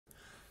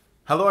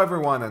Hello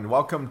everyone and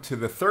welcome to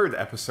the third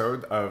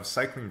episode of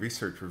Cycling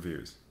Research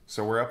Reviews.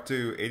 So we're up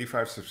to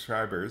 85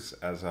 subscribers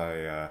as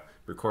I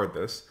record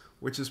this,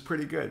 which is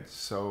pretty good.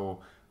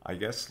 So I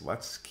guess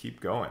let's keep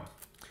going.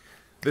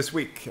 This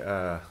week,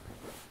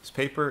 this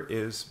paper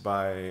is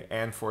by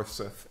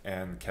Forsyth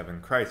and Kevin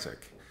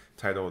Krizek,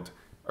 titled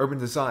Urban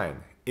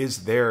Design,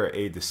 Is There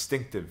a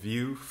Distinctive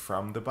View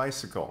from the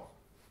Bicycle?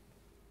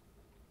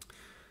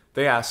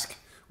 They ask,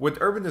 would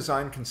urban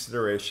design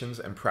considerations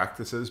and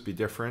practices be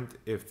different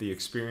if the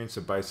experience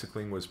of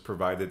bicycling was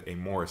provided a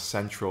more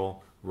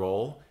central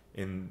role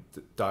in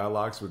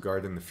dialogues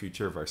regarding the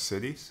future of our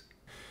cities?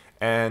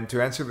 And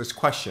to answer this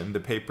question,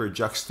 the paper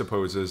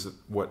juxtaposes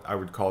what I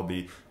would call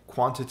the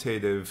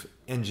quantitative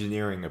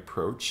engineering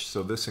approach.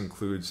 So this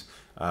includes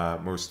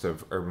most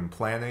of urban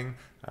planning,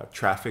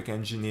 traffic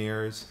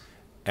engineers,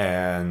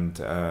 and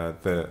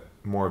the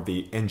more of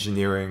the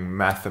engineering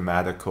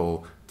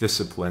mathematical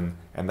discipline,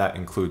 and that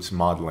includes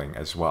modeling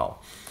as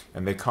well.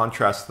 And they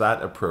contrast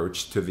that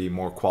approach to the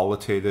more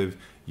qualitative,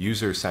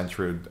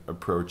 user-centered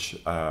approach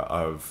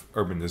of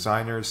urban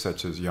designers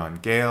such as Jan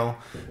Gehl,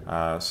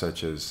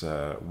 such as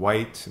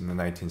White in the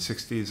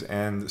 1960s,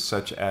 and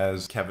such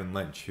as Kevin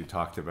Lynch, who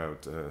talked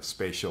about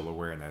spatial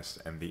awareness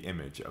and the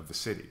image of the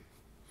city.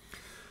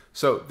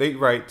 So they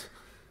write,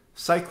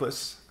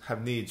 cyclists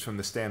have needs from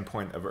the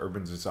standpoint of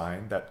urban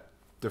design that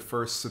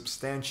differ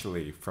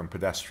substantially from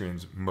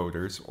pedestrians,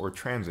 motors, or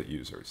transit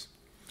users.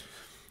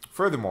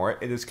 Furthermore,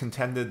 it is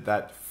contended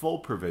that full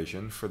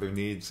provision for their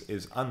needs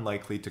is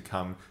unlikely to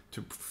come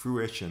to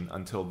fruition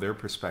until their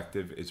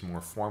perspective is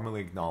more formally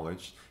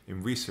acknowledged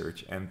in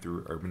research and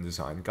through urban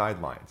design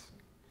guidelines.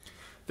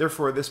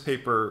 Therefore, this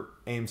paper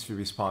aims to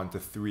respond to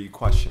three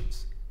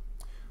questions.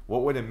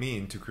 What would it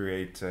mean to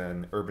create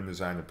an urban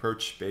design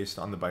approach based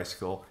on the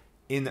bicycle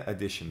in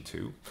addition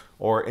to,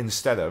 or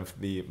instead of,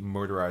 the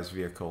motorized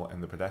vehicle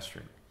and the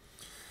pedestrian?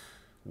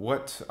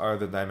 What are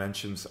the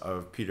dimensions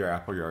of Peter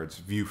Appleyard's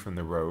view from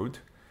the road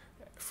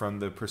from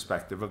the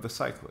perspective of the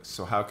cyclist?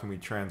 So how can we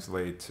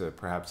translate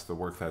perhaps the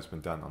work that has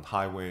been done on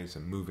highways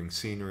and moving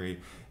scenery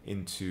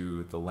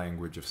into the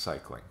language of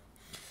cycling?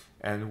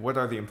 And what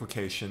are the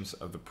implications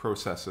of the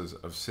processes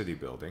of city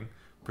building,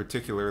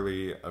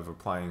 particularly of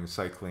applying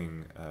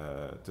cycling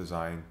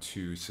design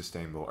to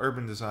sustainable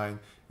urban design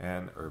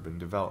and urban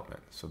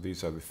development? So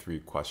these are the three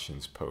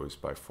questions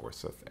posed by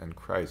Forsyth and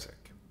Krizek.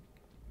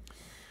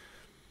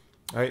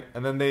 Right,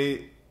 and then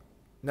they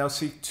now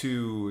seek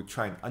to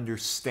try and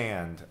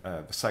understand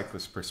the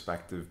cyclist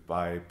perspective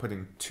by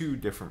putting two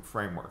different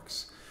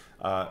frameworks.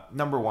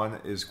 Number one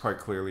is quite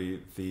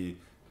clearly the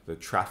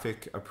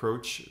traffic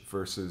approach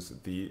versus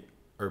the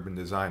urban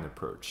design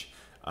approach.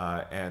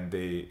 And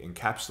they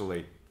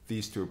encapsulate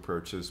these two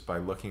approaches by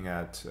looking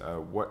at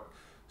what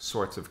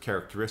sorts of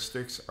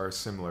characteristics are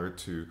similar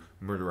to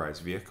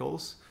motorized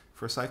vehicles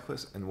for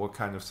cyclists and what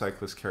kind of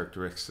cyclist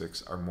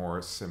characteristics are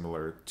more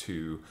similar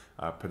to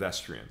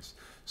pedestrians.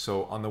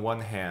 So on the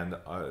one hand,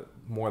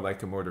 more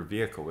like a motor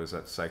vehicle is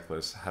that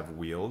cyclists have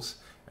wheels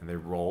and they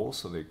roll,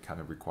 so they kind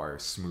of require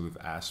smooth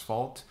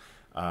asphalt.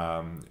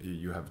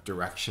 You have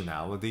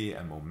directionality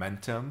and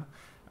momentum,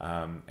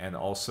 and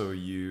also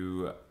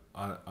you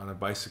on a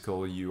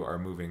bicycle, you are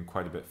moving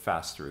quite a bit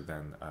faster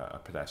than a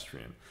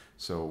pedestrian.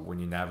 So when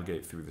you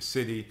navigate through the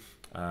city,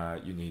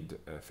 you need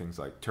things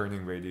like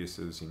turning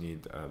radiuses, you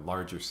need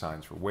larger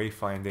signs for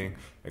wayfinding,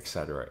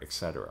 etc.,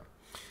 etc.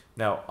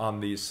 Now, on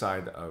the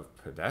side of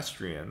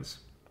pedestrians,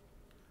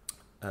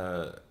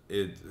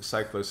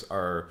 cyclists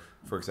are,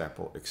 for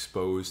example,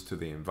 exposed to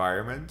the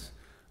environment.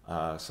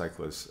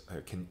 Cyclists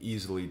can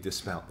easily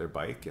dismount their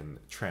bike and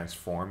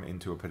transform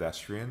into a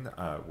pedestrian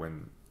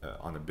when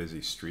on a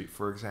busy street,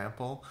 for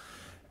example.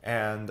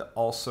 And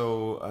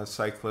also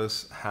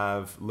cyclists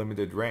have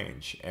limited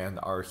range and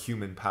are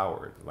human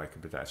powered like a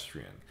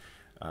pedestrian.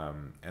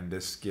 And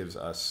this gives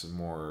us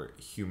more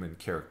human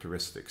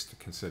characteristics to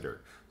consider,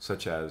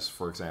 such as,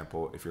 for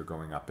example, if you're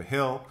going up a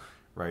hill,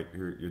 right,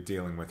 you're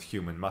dealing with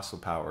human muscle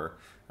power,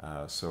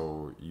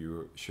 so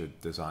you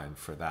should design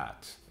for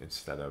that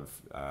instead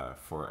of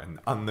for an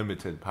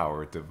unlimited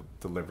power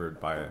delivered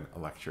by an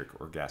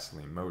electric or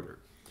gasoline motor.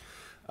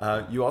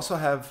 You also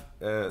have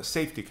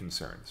safety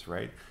concerns,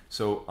 right?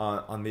 So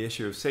on the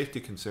issue of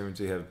safety concerns,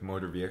 you have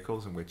motor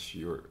vehicles in which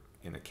you're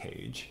in a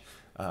cage,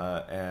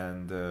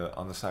 and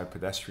on the side of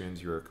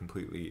pedestrians, you're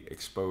completely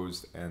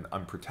exposed and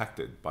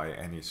unprotected by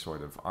any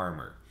sort of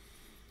armor.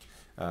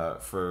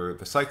 For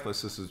the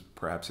cyclist, this is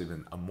perhaps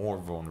even a more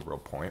vulnerable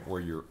point where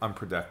you're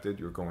unprotected,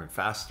 you're going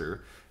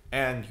faster,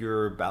 and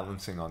you're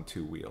balancing on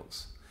two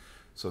wheels.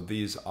 So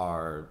these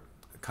are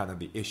kind of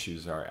the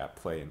issues that are at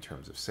play in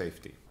terms of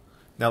safety.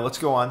 Now let's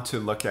go on to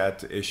look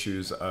at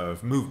issues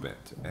of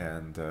movement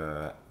and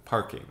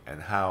parking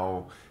and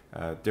how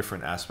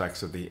different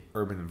aspects of the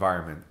urban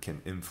environment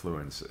can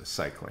influence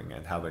cycling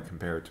and how they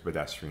compare to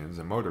pedestrians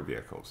and motor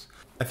vehicles.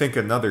 I think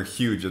another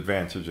huge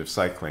advantage of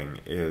cycling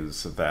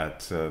is that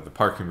the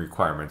parking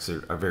requirements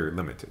are very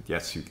limited.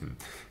 Yes, you can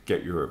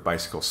get your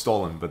bicycle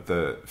stolen, but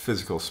the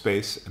physical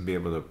space and be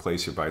able to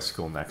place your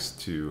bicycle next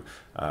to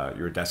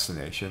your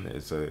destination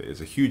is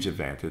a huge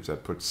advantage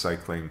that puts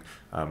cycling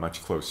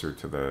much closer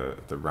to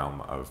the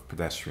realm of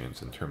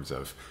pedestrians in terms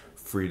of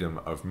freedom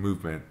of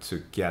movement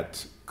to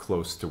get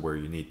close to where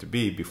you need to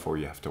be before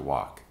you have to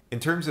walk. In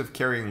terms of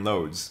carrying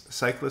loads,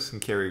 cyclists can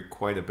carry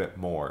quite a bit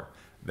more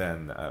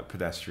than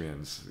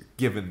pedestrians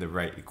given the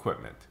right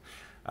equipment.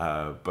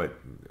 But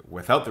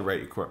without the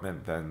right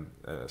equipment, then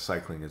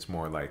cycling is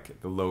more like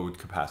the load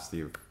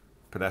capacity of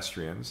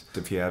pedestrians.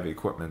 If you have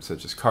equipment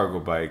such as cargo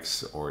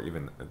bikes or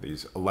even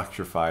these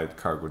electrified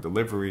cargo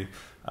delivery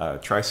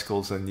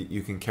tricycles, then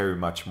you can carry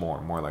much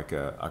more like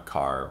a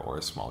car or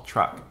a small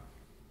truck.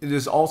 It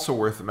is also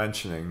worth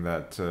mentioning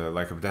that,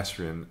 like a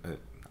pedestrian,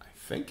 I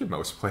think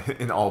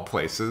in all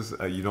places,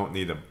 you don't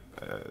need a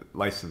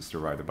license to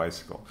ride a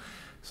bicycle.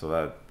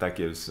 So that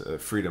gives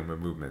freedom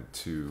of movement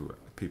to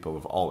people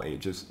of all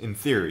ages, in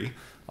theory,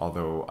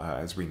 although,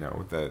 as we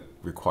know, that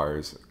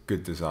requires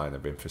good design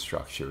of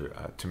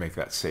infrastructure to make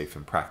that safe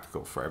and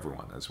practical for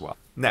everyone as well.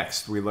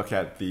 Next, we look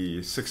at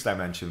the 6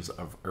 dimensions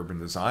of urban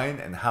design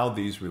and how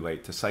these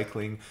relate to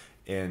cycling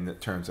in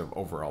terms of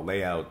overall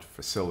layout,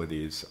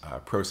 facilities,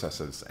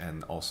 processes,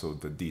 and also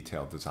the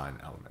detailed design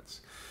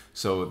elements.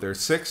 So there's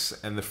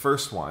 6, and the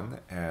first one,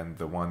 and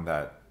the one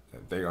that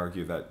they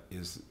argue that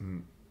is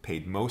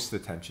paid most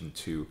attention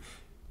to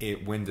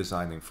when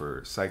designing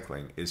for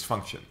cycling, is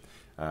function.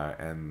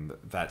 And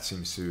that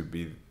seems to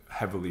be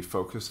heavily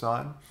focused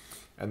on.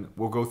 And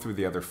we'll go through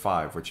the other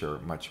 5, which are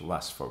much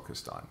less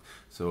focused on.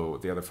 So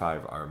the other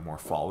 5 are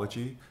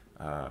morphology,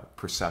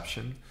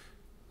 perception,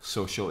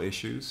 social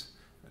issues,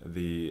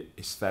 the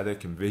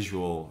aesthetic and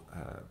visual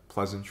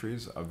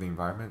pleasantries of the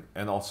environment,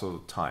 and also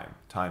time.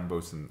 Time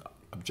both in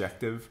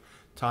objective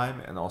time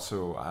and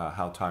also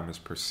how time is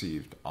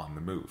perceived on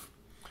the move.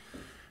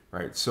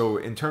 Right, so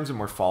in terms of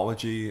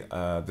morphology,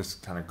 this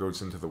kind of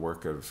goes into the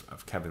work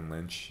of Kevin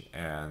Lynch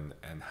and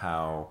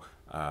how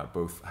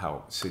both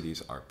how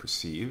cities are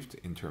perceived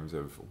in terms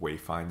of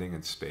wayfinding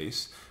and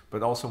space,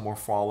 but also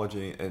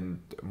morphology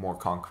in more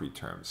concrete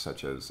terms,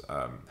 such as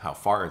how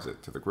far is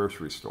it to the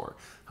grocery store,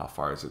 how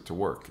far is it to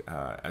work.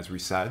 As we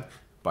said,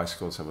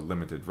 bicycles have a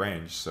limited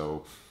range,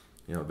 so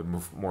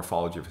the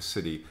morphology of a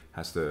city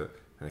has to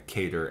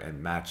cater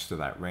and match to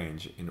that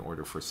range in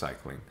order for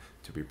cycling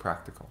to be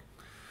practical.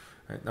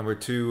 Right. Number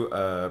 2,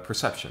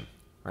 perception.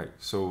 Right.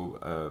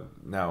 So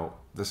now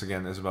this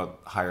again is about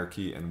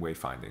hierarchy and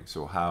wayfinding.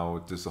 So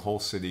how does the whole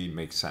city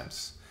make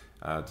sense?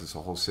 Does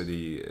the whole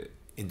city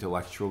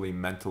intellectually,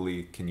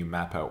 mentally, can you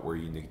map out where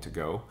you need to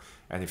go?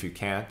 And if you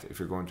can't, if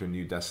you're going to a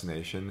new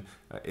destination,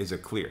 is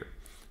it clear?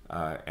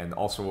 And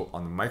also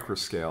on the micro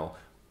scale,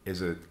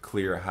 is it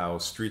clear how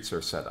streets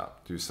are set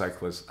up? Do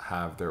cyclists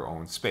have their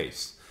own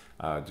space?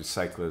 Do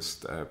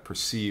cyclists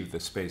perceive the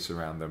space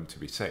around them to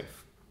be safe?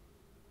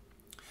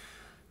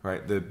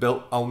 Right, the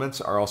built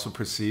elements are also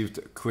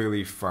perceived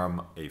clearly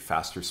from a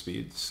faster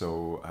speed.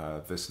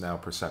 So this now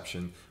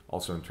perception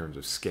also in terms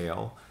of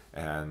scale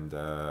and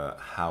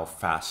how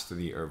fast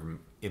the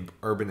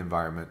urban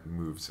environment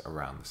moves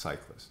around the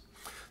cyclist.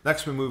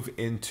 Next, we move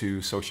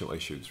into social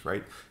issues,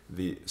 right?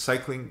 The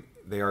cycling,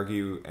 they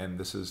argue, and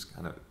this is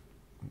kind of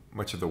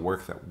much of the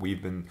work that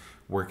we've been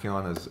working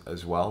on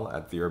as well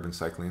at the Urban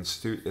Cycling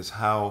Institute, is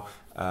how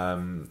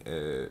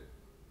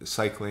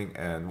cycling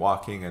and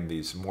walking and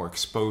these more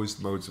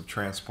exposed modes of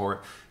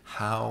transport,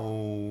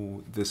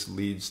 how this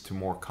leads to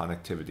more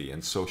connectivity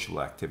and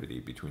social activity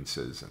between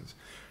citizens,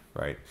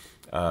 right?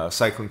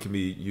 Cycling can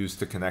be used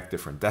to connect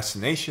different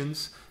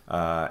destinations,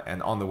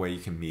 and on the way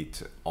you can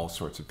meet all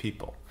sorts of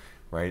people,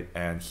 right?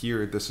 And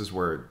here, this is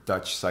where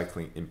Dutch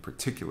cycling in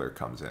particular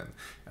comes in.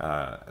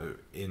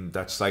 In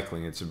Dutch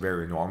cycling, it's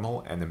very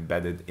normal and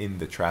embedded in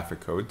the traffic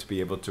code to be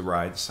able to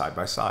ride side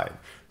by side.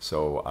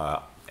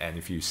 So, and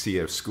if you see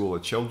a school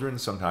of children,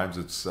 sometimes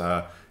it's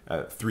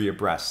 3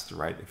 abreast,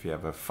 right? If you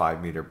have a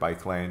 5-meter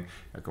bike lane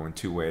going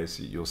 2 ways,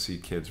 you'll see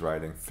kids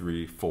riding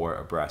 3, 4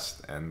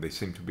 abreast, and they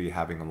seem to be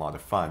having a lot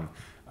of fun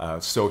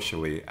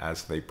socially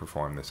as they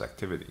perform this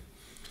activity,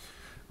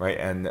 right?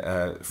 And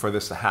for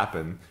this to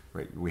happen,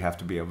 right, we have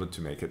to be able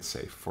to make it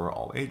safe for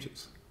all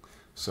ages.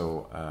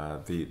 So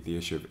the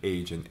issue of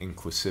age and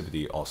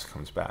inclusivity also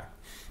comes back.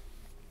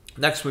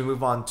 Next, we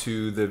move on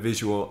to the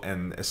visual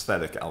and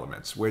aesthetic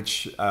elements,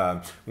 which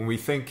when we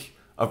think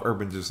of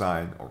urban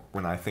design, or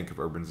when I think of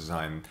urban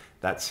design,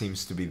 that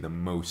seems to be the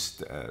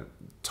most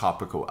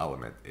topical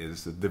element,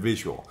 is the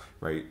visual,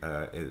 right?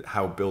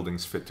 How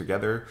buildings fit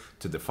together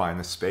to define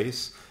a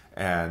space,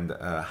 and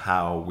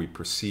how we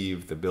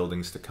perceive the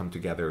buildings to come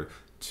together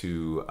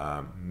to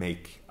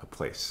make a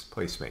place,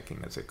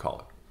 placemaking as they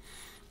call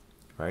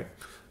it, right?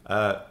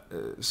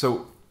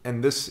 So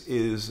and this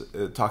is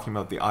talking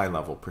about the eye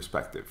level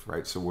perspective,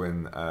 right? So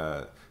when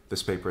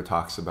this paper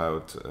talks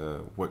about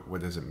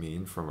what does it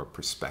mean from a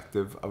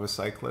perspective of a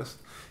cyclist,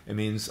 it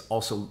means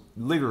also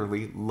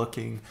literally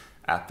looking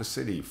at the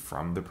city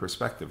from the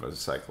perspective of a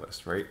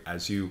cyclist, right?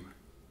 As you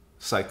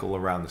cycle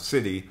around the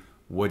city,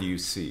 what do you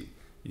see?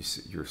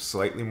 You're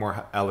slightly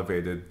more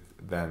elevated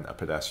than a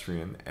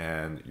pedestrian,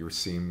 and you're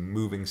seeing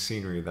moving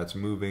scenery that's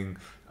moving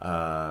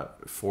 4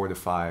 to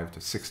 5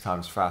 to 6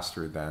 times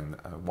faster than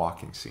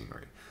walking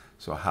scenery.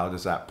 So how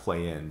does that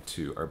play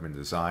into urban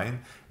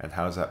design, and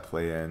how does that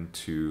play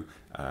into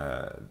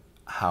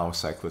how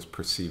cyclists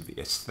perceive the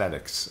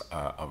aesthetics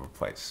of a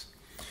place?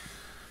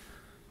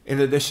 In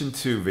addition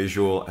to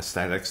visual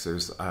aesthetics,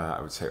 there's,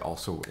 I would say,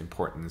 also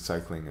important in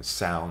cycling is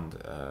sound,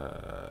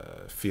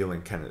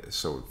 feeling,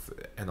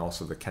 and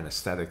also the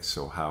kinesthetics,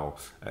 so how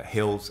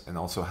hills, and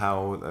also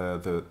how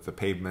the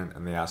pavement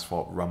and the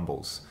asphalt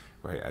rumbles,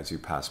 right, as you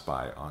pass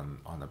by on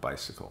a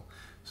bicycle.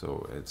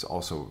 So it's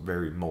also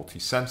very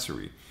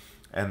multi-sensory,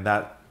 and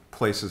that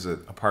places it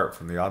apart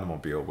from the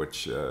automobile,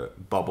 which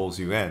bubbles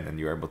you in, and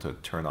you're able to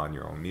turn on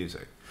your own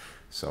music.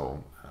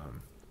 So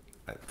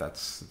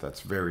that's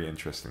very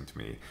interesting to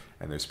me.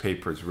 And there's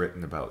papers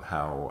written about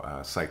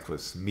how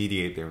cyclists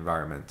mediate their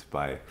environment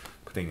by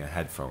putting in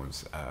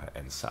headphones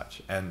and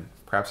such, and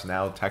perhaps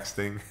now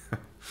texting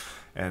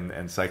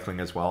and cycling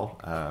as well.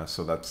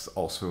 So that's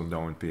also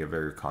known to be a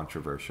very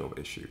controversial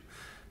issue,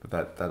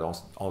 but that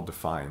all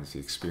defines the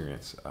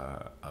experience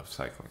of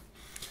cycling,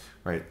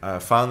 right?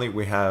 Finally,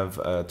 we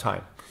have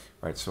time,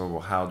 right? So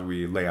how do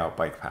we lay out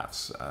bike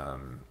paths,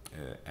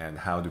 and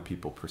how do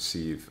people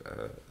perceive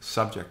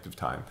subjective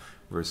time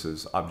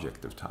versus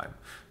objective time?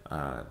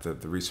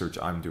 The research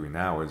I'm doing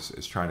now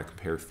is trying to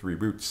compare 3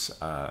 routes,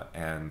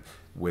 and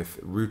with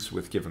routes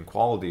with given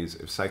qualities,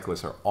 if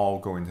cyclists are all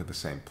going to the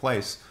same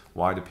place,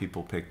 why do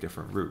people pick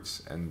different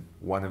routes? And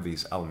one of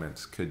these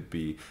elements could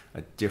be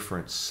a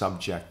different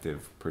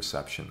subjective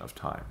perception of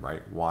time,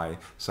 right? Why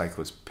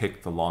cyclists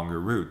pick the longer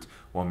route?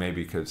 Well,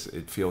 maybe because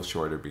it feels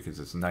shorter, because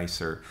it's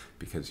nicer,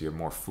 because you have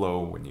more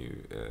flow when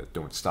you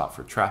don't stop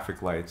for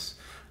traffic lights.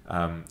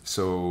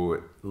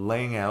 So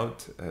laying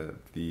out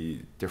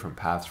the different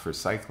paths for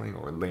cycling,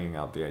 or laying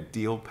out the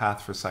ideal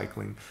path for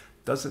cycling,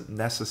 doesn't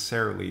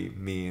necessarily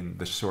mean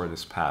the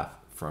shortest path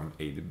from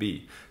A to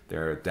B.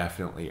 There are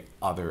definitely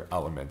other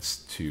elements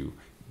to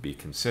be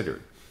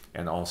considered.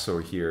 And also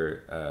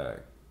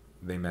here,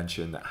 they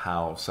mention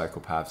how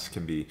cycle paths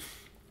can be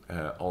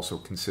also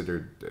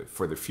considered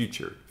for the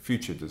future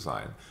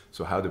design.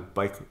 So how do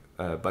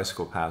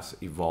bicycle paths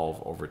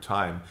evolve over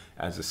time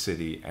as the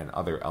city and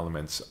other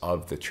elements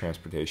of the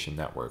transportation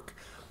network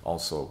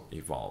also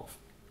evolve?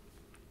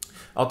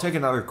 I'll take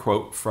another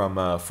quote from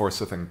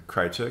Forsyth and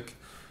Krizek.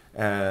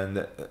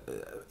 And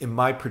in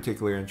my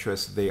particular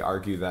interest, they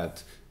argue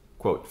that,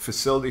 quote,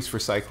 facilities for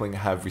cycling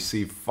have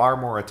received far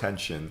more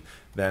attention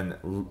than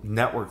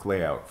network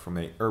layout from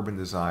an urban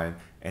design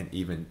and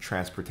even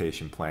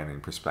transportation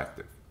planning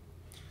perspective,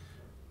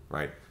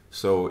 right?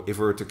 So if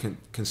we were to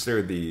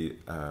consider the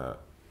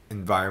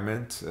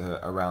environment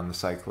around the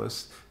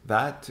cyclist,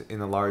 that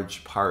in a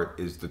large part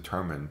is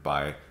determined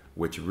by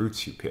which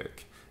routes you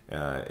pick.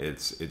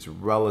 It's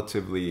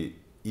relatively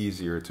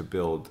easier to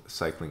build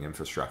cycling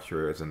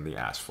infrastructure, as in the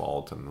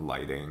asphalt and the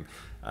lighting,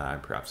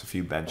 and perhaps a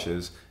few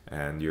benches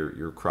and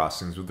your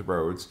crossings with the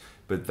roads.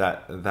 But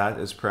that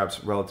is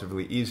perhaps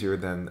relatively easier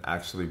than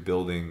actually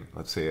building,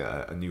 let's say,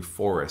 a new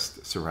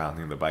forest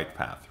surrounding the bike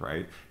path,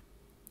 right?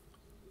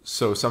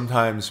 So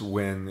sometimes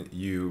when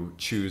you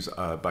choose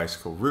a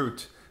bicycle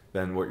route,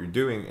 then what you're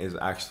doing is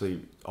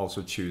actually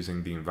also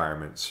choosing the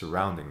environment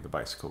surrounding the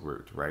bicycle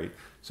route, right?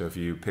 So if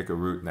you pick a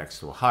route next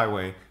to a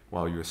highway,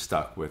 well, you're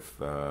stuck with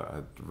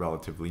a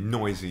relatively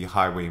noisy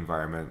highway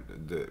environment,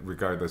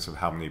 regardless of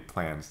how many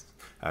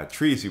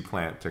trees you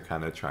plant to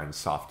kind of try and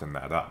soften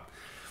that up.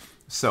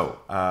 So,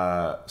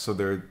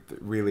 there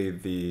really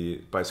the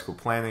bicycle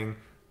planning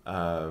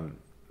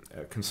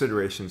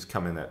considerations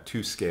come in at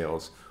 2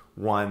 scales.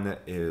 One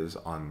is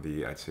on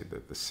I'd say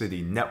the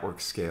city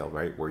network scale,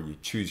 right, where you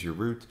choose your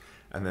route,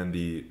 and then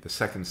the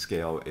second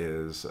scale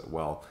is,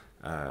 well,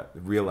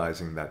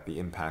 realizing that the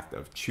impact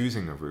of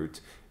choosing a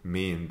route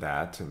mean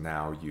that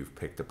now you've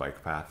picked a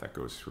bike path that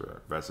goes through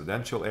a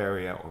residential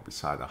area or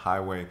beside a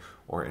highway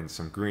or in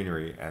some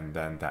greenery, and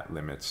then that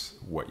limits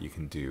what you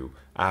can do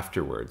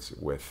afterwards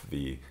with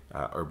the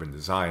urban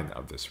design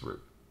of this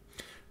route,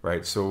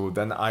 right? So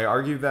then I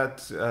argue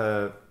that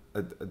a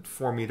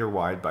 4-meter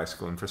wide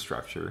bicycle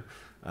infrastructure,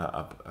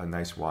 a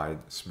nice wide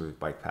smooth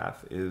bike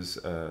path, is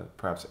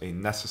perhaps a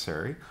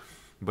necessary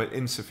but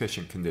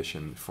insufficient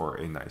condition for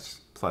a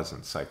nice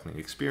pleasant cycling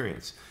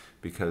experience,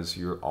 because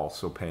you're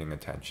also paying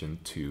attention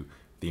to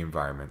the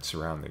environment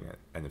surrounding it.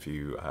 And if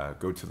you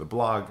go to the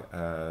blog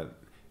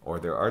or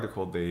their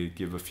article, they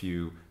give a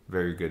few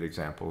very good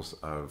examples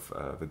of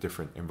the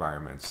different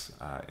environments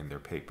in their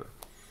paper.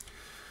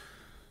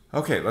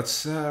 Okay,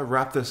 let's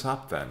wrap this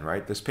up then,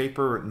 right? This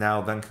paper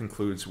now then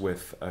concludes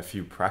with a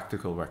few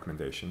practical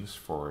recommendations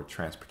for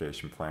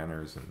transportation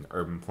planners and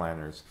urban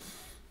planners.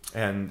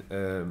 And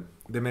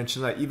they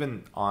mention that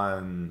even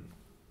on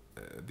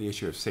the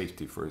issue of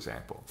safety, for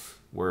example,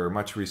 where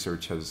much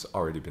research has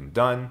already been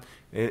done,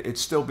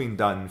 it's still being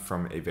done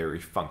from a very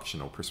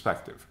functional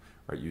perspective,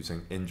 right?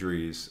 Using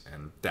injuries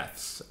and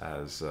deaths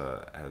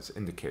as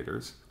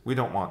indicators. We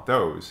don't want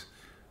those.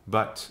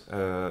 But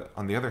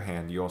on the other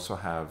hand, you also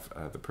have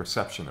the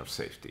perception of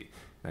safety.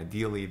 And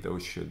ideally,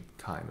 those should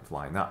kind of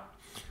line up,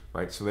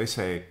 right? So they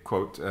say,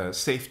 quote,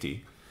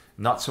 safety,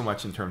 not so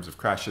much in terms of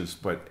crashes,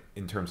 but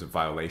in terms of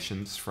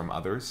violations from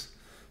others.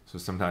 So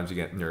sometimes you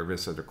get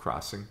nervous at a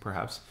crossing,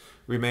 perhaps,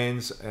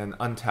 remains an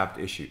untapped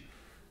issue,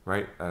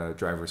 right?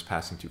 Drivers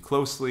passing too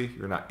closely,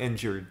 you're not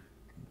injured,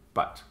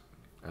 but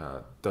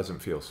doesn't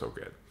feel so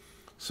good.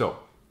 So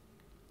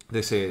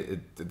they say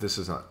this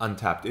is an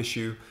untapped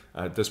issue.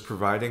 Does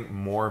providing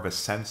more of a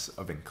sense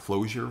of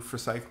enclosure for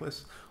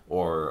cyclists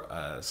or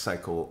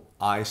cycle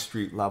eye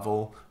street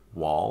level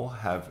wall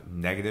have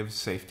negative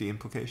safety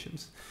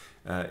implications?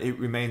 It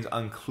remains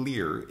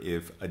unclear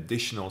if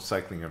additional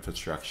cycling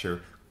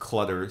infrastructure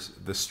clutters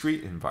the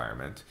street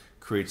environment,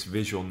 creates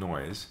visual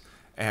noise,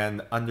 and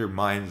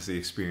undermines the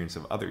experience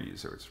of other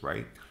users,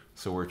 right?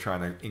 So we're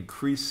trying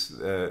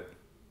to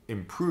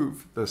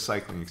improve the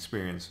cycling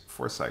experience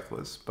for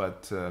cyclists,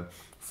 but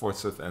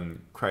Forsyth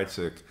and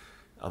Krizek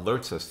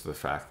alerts us to the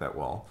fact that,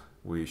 well,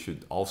 we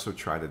should also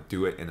try to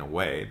do it in a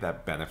way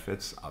that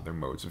benefits other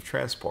modes of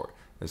transport,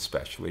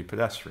 especially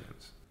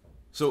pedestrians.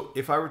 So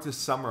if I were to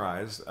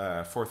summarize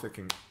Forsyth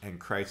and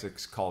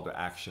Krizek's call to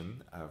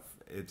action,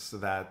 it's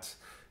that,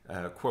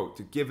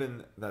 quote,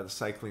 given that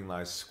cycling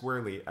lies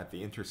squarely at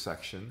the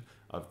intersection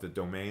of the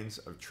domains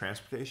of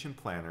transportation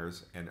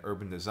planners and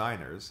urban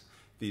designers,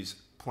 these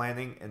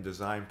planning and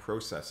design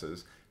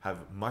processes have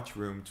much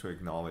room to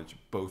acknowledge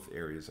both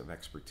areas of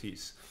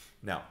expertise.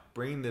 Now,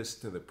 bringing this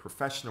to the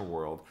professional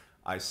world,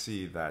 I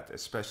see that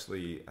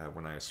especially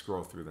when I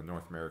scroll through the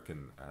North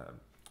American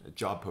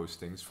job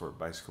postings for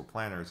bicycle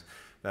planners,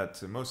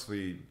 that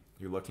mostly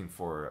you're looking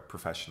for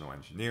professional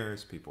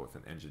engineers, people with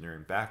an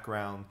engineering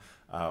background,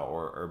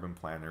 or urban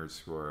planners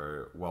who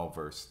are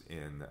well-versed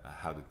in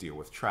how to deal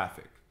with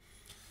traffic.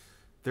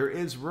 There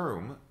is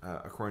room,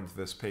 according to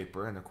this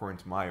paper and according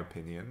to my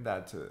opinion,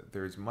 that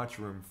there is much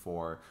room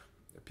for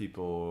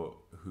people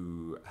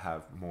who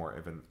have more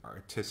of an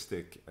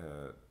artistic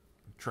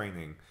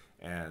training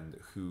and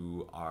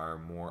who are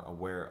more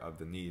aware of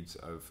the needs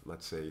of,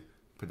 let's say,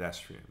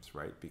 pedestrians,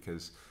 right?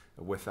 Because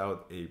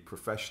without a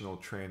professional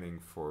training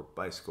for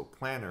bicycle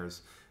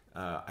planners,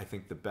 I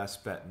think the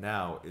best bet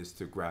now is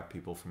to grab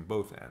people from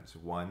both ends.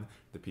 One,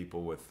 the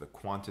people with the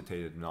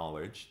quantitative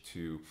knowledge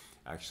to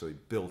actually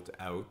build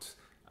out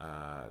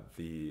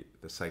the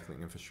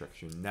cycling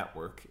infrastructure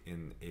network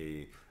in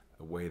a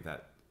way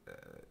that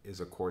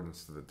is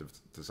accordance to the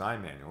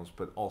design manuals,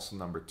 but also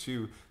number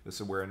two, this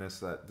awareness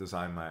that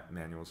design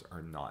manuals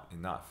are not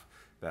enough.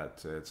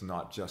 That it's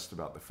not just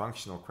about the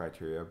functional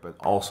criteria, but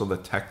also the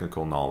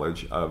technical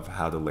knowledge of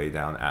how to lay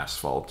down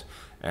asphalt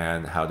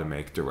and how to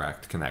make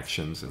direct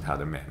connections and how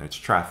to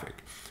manage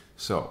traffic.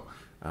 So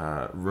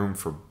room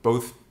for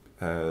both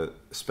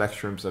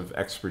spectrums of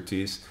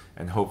expertise,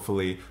 and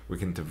hopefully we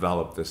can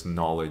develop this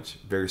knowledge,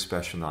 very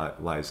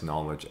specialized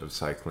knowledge of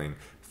cycling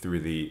through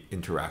the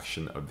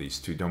interaction of these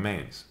two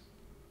domains.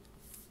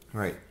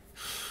 Right.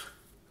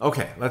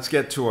 Okay, let's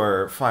get to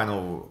our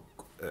final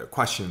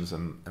questions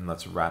and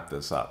let's wrap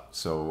this up.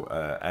 So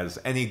as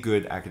any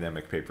good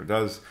academic paper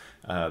does,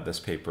 this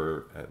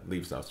paper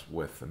leaves us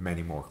with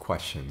many more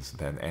questions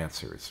than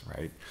answers,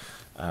 right?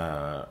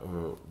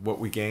 What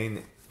we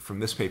gain from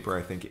this paper,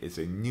 I think, is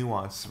a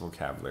nuanced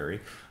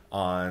vocabulary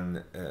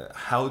on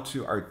how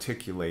to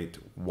articulate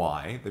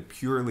why the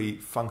purely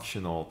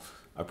functional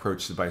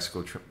approach to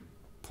bicycle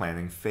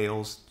planning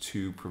fails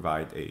to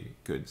provide a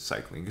good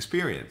cycling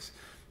experience.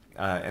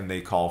 And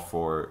they call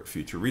for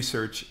future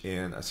research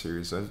in a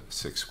series of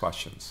 6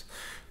 questions.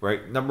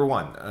 Right? Number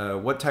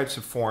 1, what types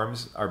of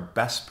forms are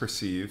best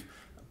perceived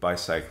by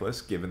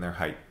cyclists given their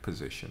height,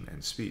 position,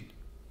 and speed?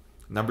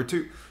 Number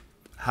 2,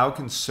 how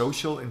can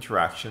social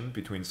interaction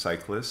between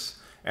cyclists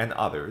and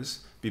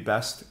others be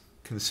best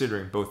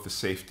considering both the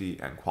safety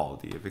and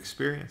quality of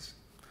experience?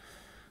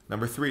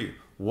 Number 3,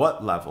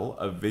 what level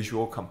of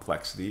visual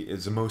complexity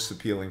is the most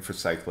appealing for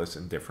cyclists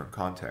in different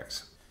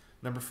contexts?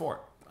 Number 4,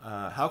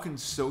 how can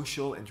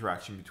social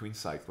interaction between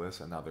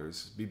cyclists and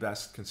others be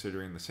best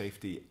considering the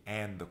safety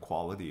and the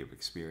quality of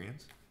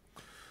experience?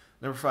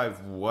 Number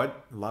 5,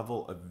 what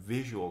level of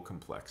visual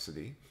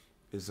complexity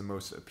is the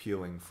most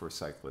appealing for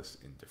cyclists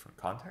in different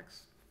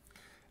contexts?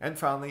 And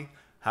finally,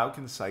 how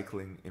can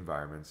cycling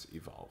environments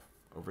evolve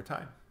over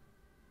time?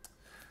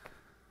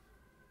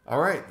 All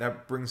right,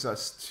 that brings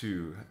us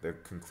to the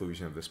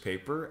conclusion of this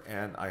paper,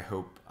 and I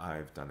hope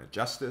I've done it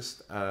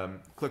justice.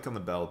 Click on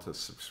the bell to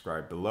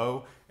subscribe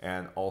below,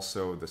 and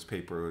also this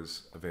paper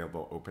is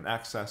available open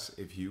access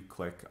if you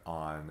click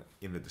on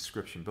in the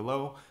description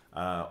below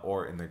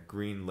or in the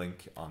green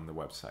link on the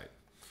website.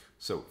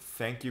 So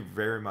thank you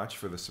very much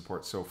for the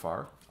support so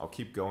far. I'll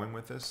keep going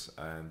with this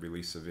and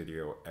release a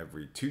video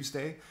every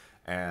Tuesday.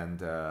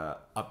 And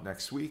up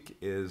next week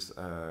is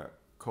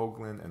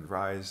Coghlan and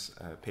Rye's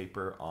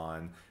paper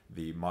on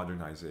the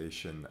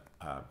marginalization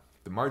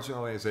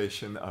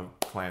of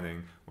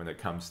planning when it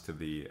comes to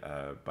the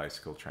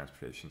bicycle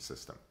transportation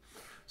system.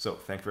 So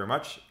thank you very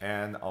much,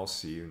 and I'll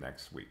see you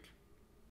next week.